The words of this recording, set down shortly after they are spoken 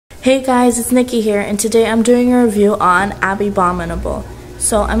Hey guys, it's Nikki here, and today I'm doing a review on Abbey Bominable.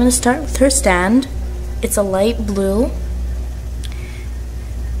 So I'm going to start with her stand. It's a light blue,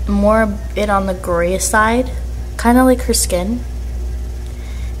 more a bit on the grayish side, kind of like her skin.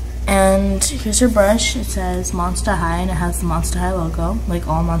 And here's her brush. It says Monster High, and it has the Monster High logo, like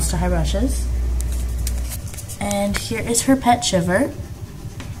all Monster High brushes. And here is her pet Shiver.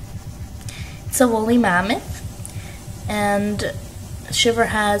 It's a woolly mammoth, and Shiver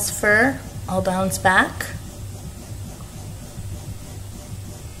has fur all down its back,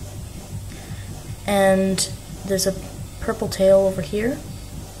 and there's a purple tail over here,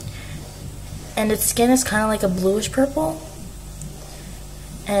 and its skin is kind of like a bluish purple,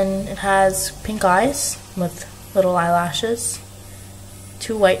 and it has pink eyes with little eyelashes,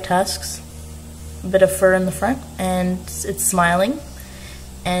 2 white tusks, a bit of fur in the front, and it's smiling,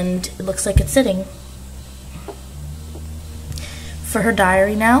 and it looks like it's sitting. For her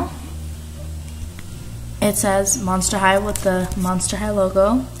diary now, it says Monster High with the Monster High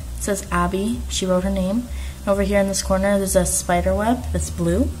logo. It says Abby. She wrote her name. And over here in this corner, there's a spider web that's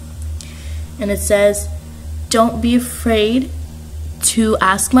blue. And it says, "Don't be afraid to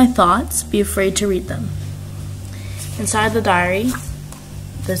ask my thoughts. Be afraid to read them." Inside the diary,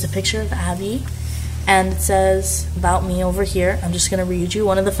 there's a picture of Abby. And it says, "About me" over here. I'm just going to read you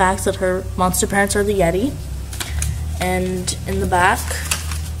one of the facts that her monster parents are the Yeti. And in the back,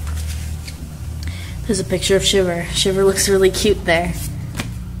 there's a picture of Shiver. Shiver looks really cute there.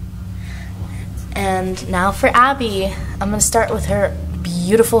 And now for Abby. I'm going to start with her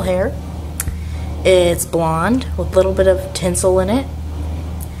beautiful hair. It's blonde with a little bit of tinsel in it.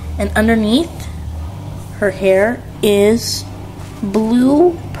 And underneath, her hair is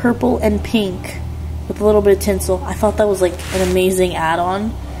blue, purple, and pink with a little bit of tinsel. I thought that was like an amazing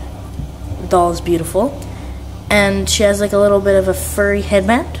add-on. The doll is beautiful. And she has like a little bit of a furry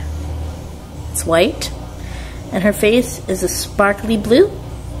headband. It's white. And her face is a sparkly blue.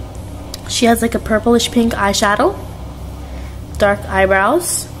 She has like a purplish pink eyeshadow, dark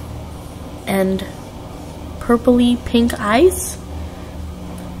eyebrows, and purpley pink eyes.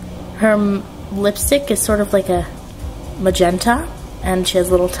 Her lipstick is sort of like a magenta, and she has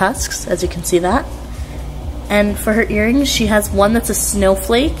little tusks, as you can see that. And for her earrings, she has one that's a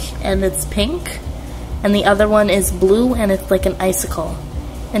snowflake, and it's pink. And the other one is blue, and it's like an icicle.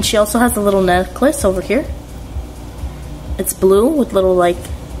 And she also has a little necklace over here. It's blue with little like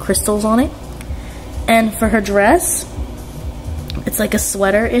crystals on it. And for her dress, it's like a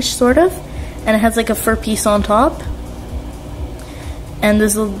sweater-ish sort of, and it has like a fur piece on top. And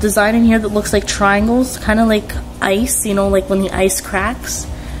there's a design in here that looks like triangles, kind of like ice, you know, like when the ice cracks.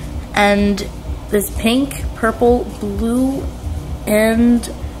 And there's pink, purple, blue, and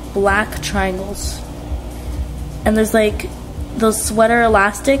black triangles. And there's like those sweater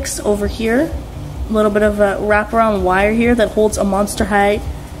elastics over here, a little bit of a wraparound wire here that holds a Monster High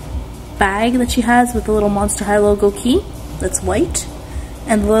bag that she has with the little Monster High logo key that's white,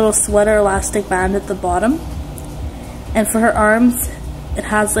 and the little sweater elastic band at the bottom. And for her arms, it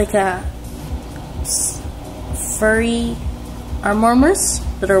has like a furry arm warmers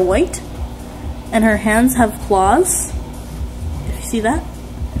that are white, and her hands have claws, if you see that.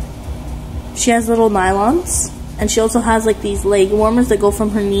 She has little nylons. And she also has like these leg warmers that go from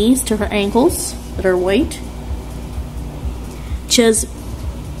her knees to her ankles that are white. She has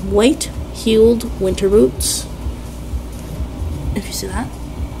white heeled winter boots, if you see that.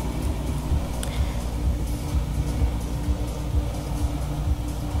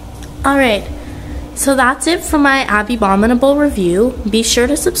 Alright, so that's it for my Abbey Bominable review. Be sure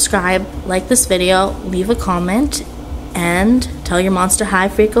to subscribe, like this video, leave a comment, and tell your Monster High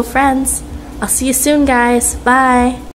Freako friends. I'll see you soon, guys. Bye.